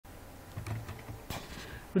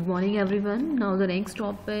Good morning everyone. Now the next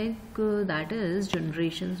topic that is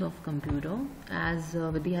generations of computer. As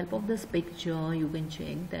with the help of this picture you can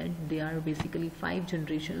check that there are basically 5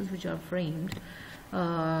 generations which are framed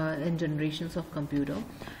in generations of computer.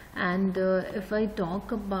 And if I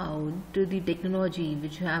talk about the technology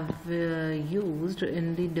which have used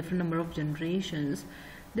in the different number of generations,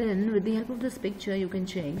 then with the help of this picture you can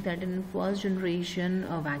check that in first generation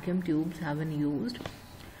vacuum tubes have been used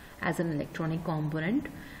as an electronic component.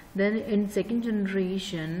 Then in second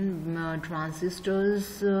generation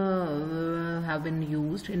transistors have been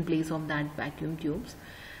used in place of that vacuum tubes.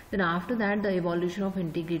 Then after that the evolution of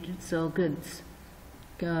integrated circuits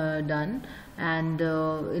done, and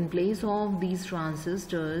in place of these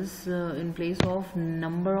transistors, in place of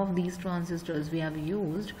number of these transistors, we have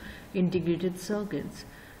used integrated circuits.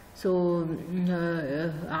 So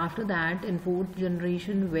after that, in fourth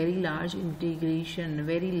generation, very large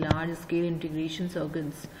scale integration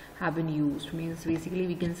circuits have been used. Means basically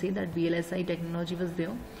we can say that VLSI technology was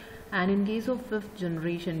there, and in case of fifth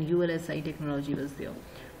generation, ULSI technology was there.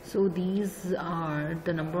 So these are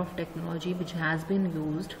the number of technology which has been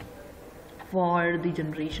used for the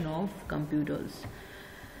generation of computers.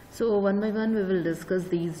 So one by one we will discuss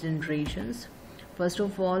these generations. First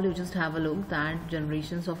of all, you just have a look at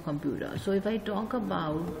generations of computer. So if I talk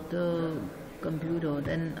about the computer,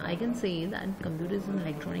 then I can say that computer is an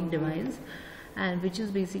electronic device and which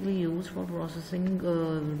is basically used for processing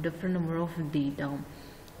different number of data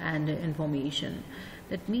and information.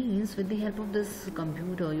 That means with the help of this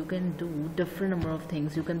computer you can do different number of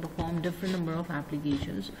things. You can perform different number of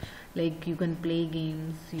applications, like you can play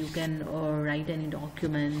games, you can write any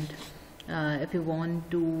document. If you want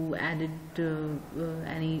to edit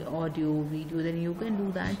any audio, video, then you can do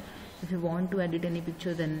that. If you want to edit any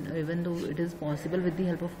picture, then even though it is possible with the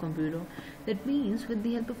help of computer, that means with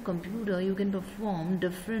the help of computer you can perform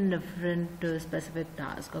different specific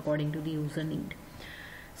tasks according to the user need.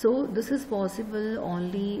 So this is possible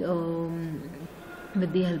only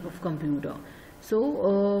with the help of computer.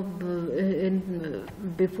 So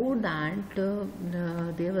before that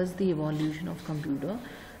there was the evolution of computer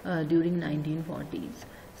during 1940s.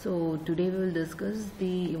 So today we will discuss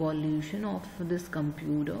the evolution of this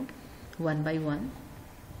computer one by one.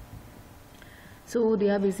 So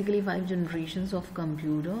there are basically 5 generations of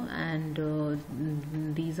computer, and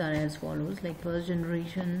these are as follows, like first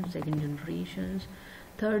generation, second generations,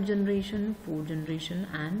 third generation, fourth generation,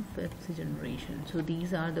 and fifth generation. So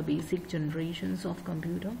these are the basic generations of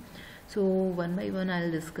computer. So one by one I'll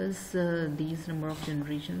discuss these number of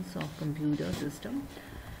generations of computer system.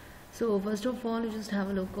 So first of all, you just have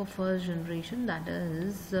a look of first generation, that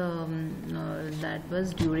is that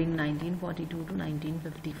was during 1942 to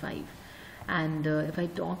 1955. And if I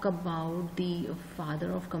talk about the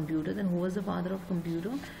father of computer, then who was the father of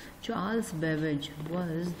computer? Charles Babbage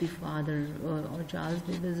was the father, or Charles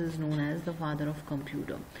Babbage is known as the father of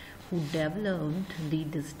computer, who developed the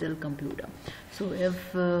digital computer. So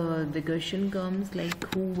if the question comes like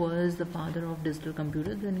who was the father of digital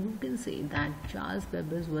computer, then you can say that Charles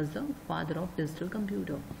Babbage was the father of digital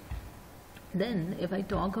computer. Then if I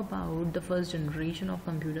talk about the first generation of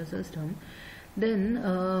computer system, then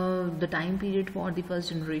the time period for the first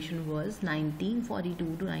generation was 1942 to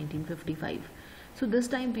 1955. So this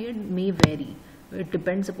time period may vary. It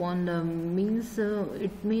depends upon the means.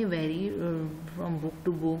 It may vary from book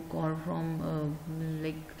to book, or from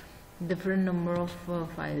like different number of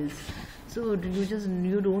files. So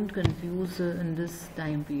you don't confuse in this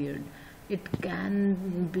time period. It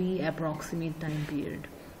can be approximate time period.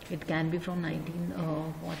 It can be from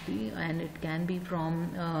 1940 and it can be from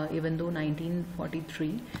even though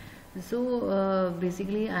 1943. So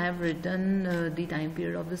basically I have written the time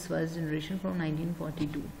period of this first generation from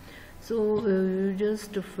 1942. So you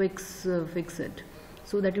just fix it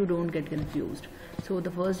so that you don't get confused. So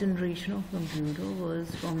the first generation of computer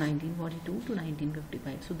was from 1942 to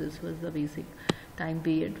 1955. So this was the basic time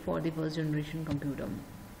period for the first generation computer.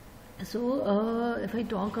 So if I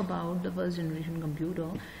talk about the first generation computer,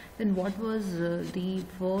 then what was the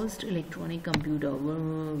first electronic computer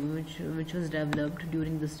which was developed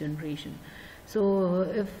during this generation? So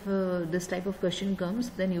if this type of question comes,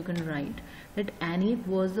 then you can write that ENIAC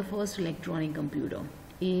was the first electronic computer.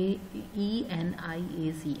 ENIAC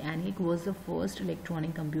was the first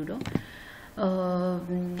electronic computer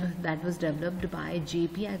that was developed by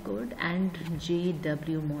J.P. Ackord and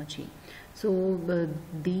J.W. Mauchly. So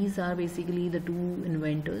these are basically the two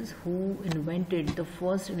inventors who invented the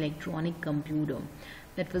first electronic computer,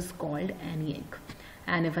 that was called ENIAC.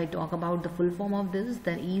 And if I talk about the full form of this,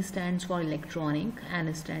 then E stands for electronic,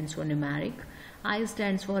 N stands for numeric, I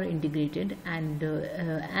stands for integrated and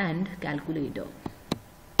calculator.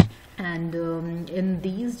 And in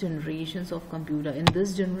this generation of computer,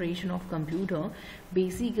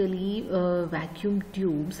 basically vacuum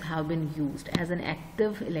tubes have been used as an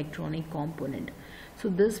active electronic component. So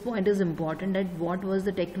this point is important, that what was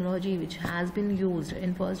the technology which has been used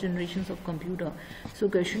in first generations of computer. So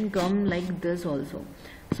question come like this also.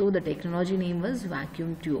 So the technology name was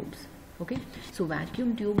vacuum tubes. Okay, so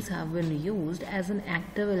vacuum tubes have been used as an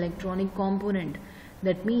active electronic component.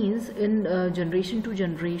 That means in generation to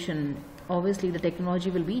generation, obviously the technology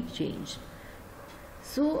will be changed.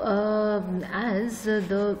 So as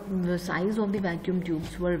the size of the vacuum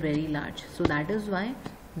tubes were very large, so that is why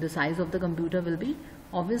the size of the computer will be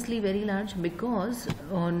obviously very large, because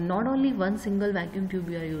not only one single vacuum tube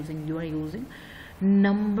you are using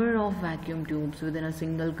number of vacuum tubes within a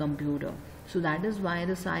single computer. So that is why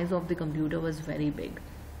the size of the computer was very big.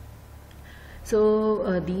 So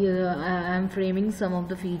I am framing some of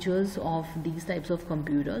the features of these types of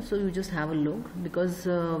computers, so you just have a look, because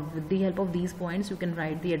with the help of these points you can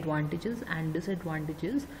write the advantages and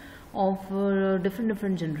disadvantages of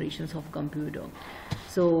different generations of computer.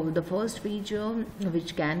 So the first feature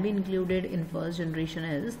which can be included in first generation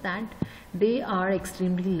is that they are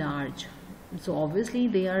extremely large. So obviously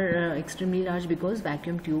they are extremely large because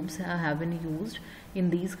vacuum tubes have been used in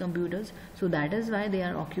these computers, so that is why they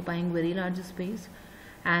are occupying very large space.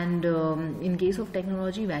 And in case of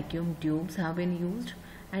technology, vacuum tubes have been used,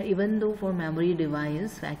 and even though for memory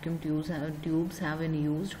device vacuum tubes have been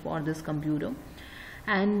used for this computer.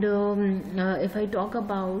 And if I talk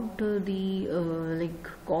about the like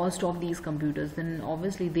cost of these computers, then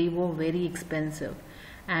obviously they were very expensive,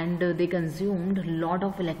 and they consumed a lot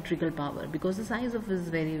of electrical power because the size of it is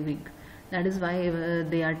very big. That is why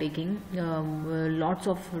they are taking lots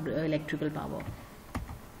of electrical power.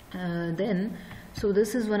 So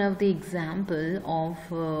this is one of the example of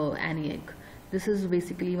ENIAC. This is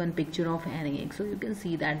basically one picture of ENIAC. So you can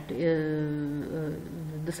see that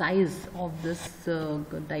the size of this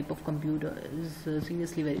type of computer is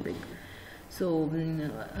seriously very big. So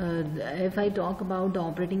if I talk about the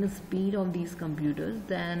operating speed of these computers,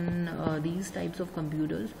 then these types of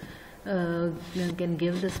computers can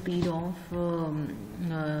give the speed of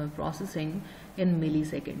processing in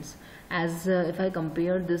milliseconds. As if I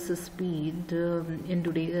compare this speed in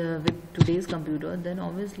with today's computer, then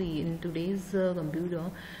obviously in today's computer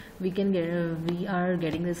we are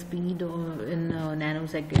getting the speed in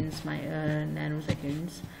nanoseconds,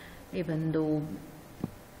 even though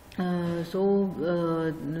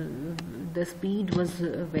the speed was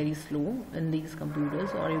very slow in these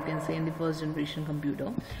computers, or you can say in the first generation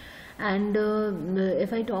computer. And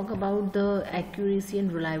if I talk about the accuracy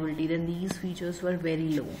and reliability, then these features were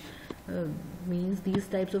very low. Means these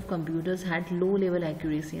types of computers had low level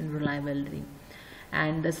accuracy and reliability,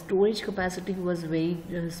 and the storage capacity was very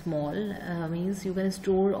small. Means you can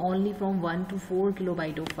store only from 1 to 4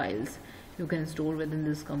 kilobyte of files you can store within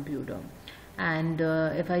this computer. And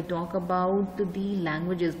if I talk about the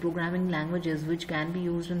languages, programming languages which can be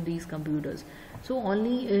used in these computers, so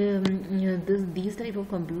only these type of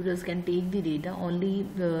computers can take the data only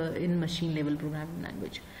in machine level programming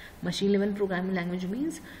language. Machine level programming language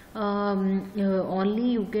means only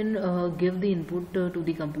you can give the input to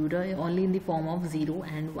the computer only in the form of 0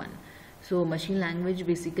 and 1. So machine language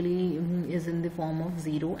basically is in the form of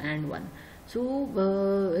 0 and 1. So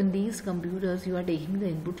in these computers you are taking the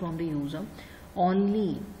input from the user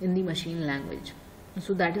only in the machine language,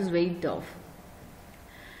 so that is very tough.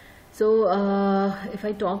 So if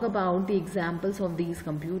I talk about the examples of these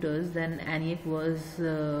computers, then ENIAC was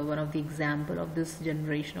one of the example of this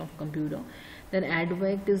generation of computer. Then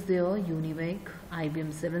ADVAC is there, UNIVAC,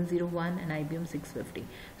 IBM 701 and IBM 650.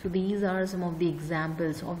 So these are some of the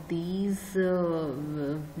examples of these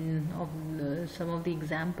some of the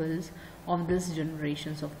examples of this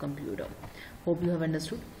generations of computer. Hope you have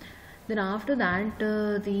understood. Then after that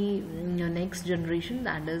the next generation,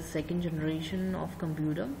 that is second generation of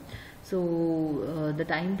computer. So the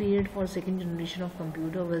time period for second generation of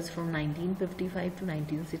computer was from 1955 to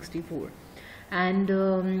 1964. And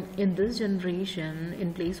in this generation,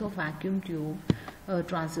 in place of vacuum tube,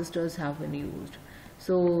 transistors have been used.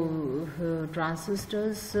 So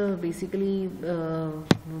transistors basically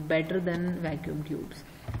better than vacuum tubes,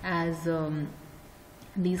 as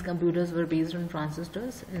these computers were based on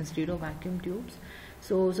transistors instead of vacuum tubes.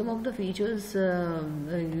 So some of the features, some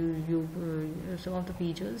of the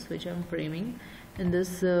features which I am framing in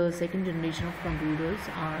this second generation of computers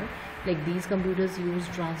are like these computers use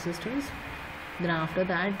transistors. Then after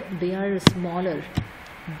that they are smaller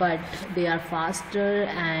but they are faster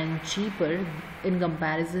and cheaper in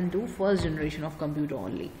comparison to first generation of computer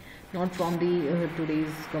only, not from the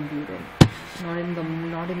today's computer, not in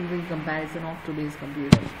the comparison of today's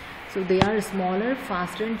computer. So they are smaller,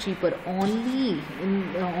 faster and cheaper only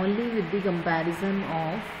with the comparison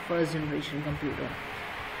of first generation computer,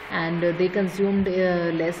 and they consumed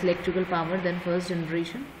less electrical power than first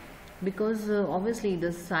generation, because obviously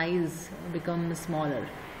the size becomes smaller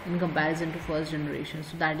in comparison to first generation.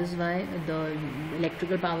 So that is why the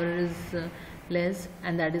electrical power is less,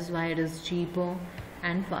 and that is why it is cheaper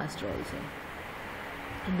and faster also.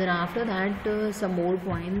 And then after that, some more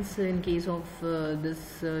points in case of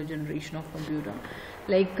this generation of computer.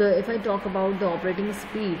 Like if I talk about the operating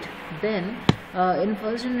speed, then in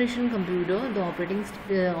first generation computer the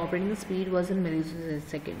operating speed was in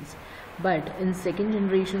milliseconds, but in second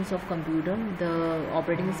generations of computer the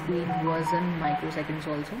operating speed was in microseconds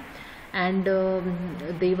also, and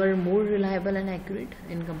they were more reliable and accurate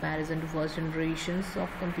in comparison to first generations of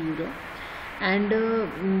computer. And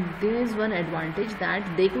there is one advantage,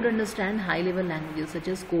 that they could understand high level languages such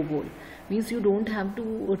as COBOL. Means you don't have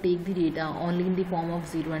to take the data only in the form of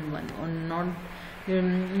 0 and 1, or not.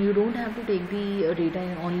 You don't have to take the data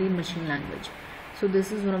in only in machine language. So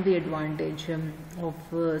this is one of the advantage of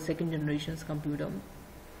second generations computer.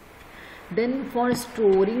 Then for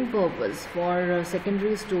storing purpose, for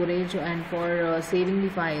secondary storage and for saving the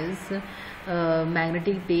files,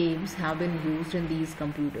 magnetic tapes have been used in these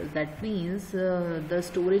computers. That means the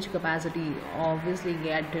storage capacity obviously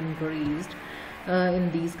get increased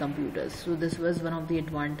in these computers. So this was one of the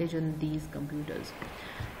advantage in these computers.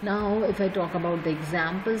 Now if I talk about the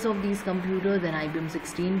examples of these computers, then IBM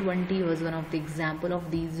 1620 was one of the example of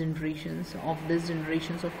these generations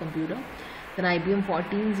of computer. Then IBM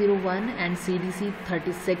 1401 and CDC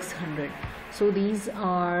 3600. So these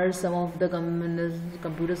are some of the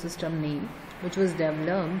computer system name which was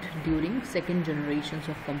developed during second generations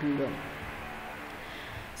of computer.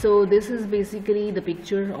 So this is basically the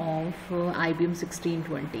picture of IBM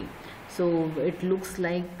 1620. So it looks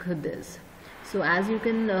like this. So as you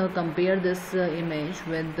can compare this image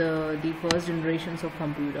with the first generations of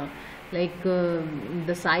computer, like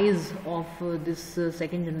the size of this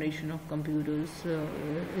second generation of computers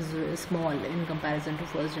is small in comparison to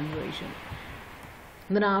first generation.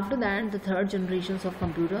 Then after that, the third generations of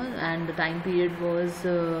computer, and the time period was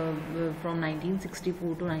from 1964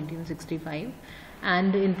 to 1965,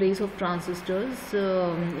 and in place of transistors,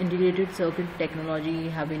 integrated circuit technology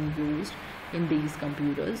have been used in these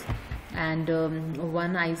computers. And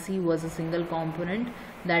one IC was a single component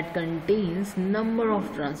that contains number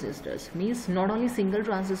of transistors. Means not only single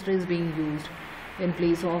transistor is being used in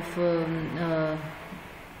place of the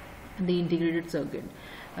integrated circuit.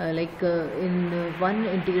 In one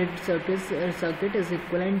integrated circuit is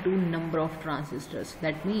equivalent to number of transistors.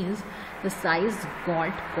 That means the size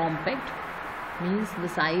got compact. Means the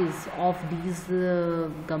size of these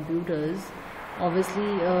computers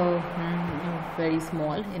obviously very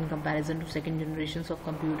small in comparison to second generations of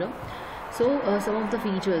computer. So some of the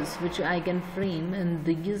features which I can frame in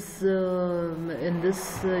these in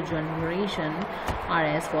this generation are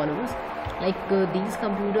as follows. Like these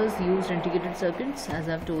computers used integrated circuits, as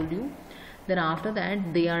I've told you. Then after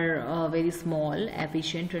that, they are very small,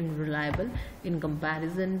 efficient and reliable in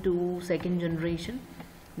comparison to second generation.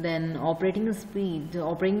 Then operating speed,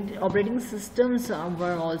 operating systems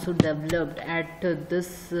were also developed at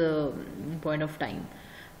this point of time.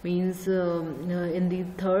 Means in the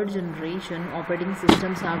third generation, operating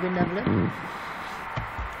systems have been developed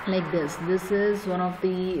like this. This is one of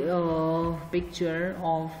the picture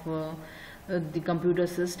of the computer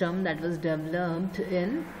system that was developed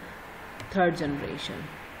in third generation.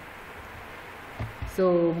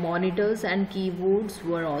 So monitors and keyboards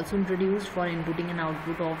were also introduced for inputting and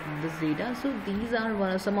output of this data. So these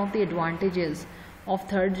are some of the advantages of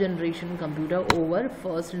third generation computer over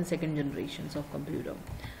first and second generations of computer.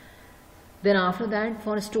 Then after that,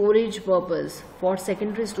 for storage purpose, for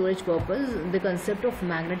secondary storage purpose, the concept of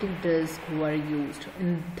magnetic disk were used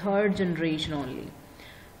in third generation only.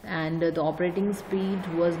 And the operating speed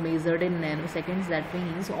was measured in nanoseconds. That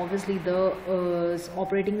means obviously the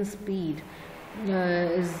operating speed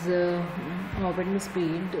is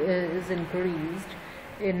increased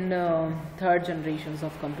in third generations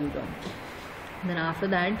of computer. Then after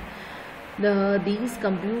that, these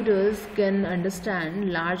computers can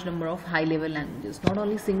understand large number of high level languages. Not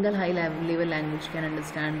only single high level language can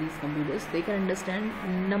understand these computers, they can understand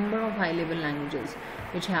number of high level languages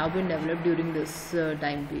which have been developed during this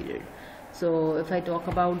time period. So if I talk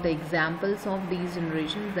about the examples of these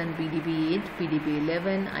generations, then PDP 8, PDP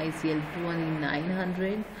 11, ICL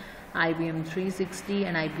 2900, IBM 360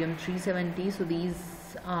 and IBM 370. So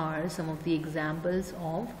these are some of the examples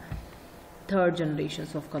of third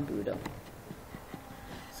generations of computer.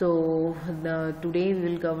 So today we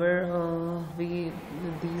will cover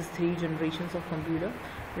these three generations of computer.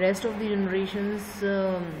 Rest of the generations,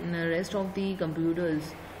 rest of the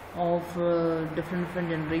computers of different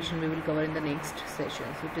generation we will cover in the next session.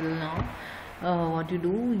 So till now, what you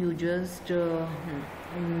do, you just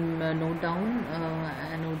note down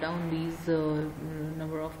these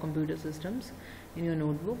number of computer systems in your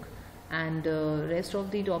notebook, and rest of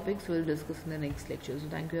the topics we'll discuss in the next lecture. So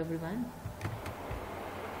thank you everyone.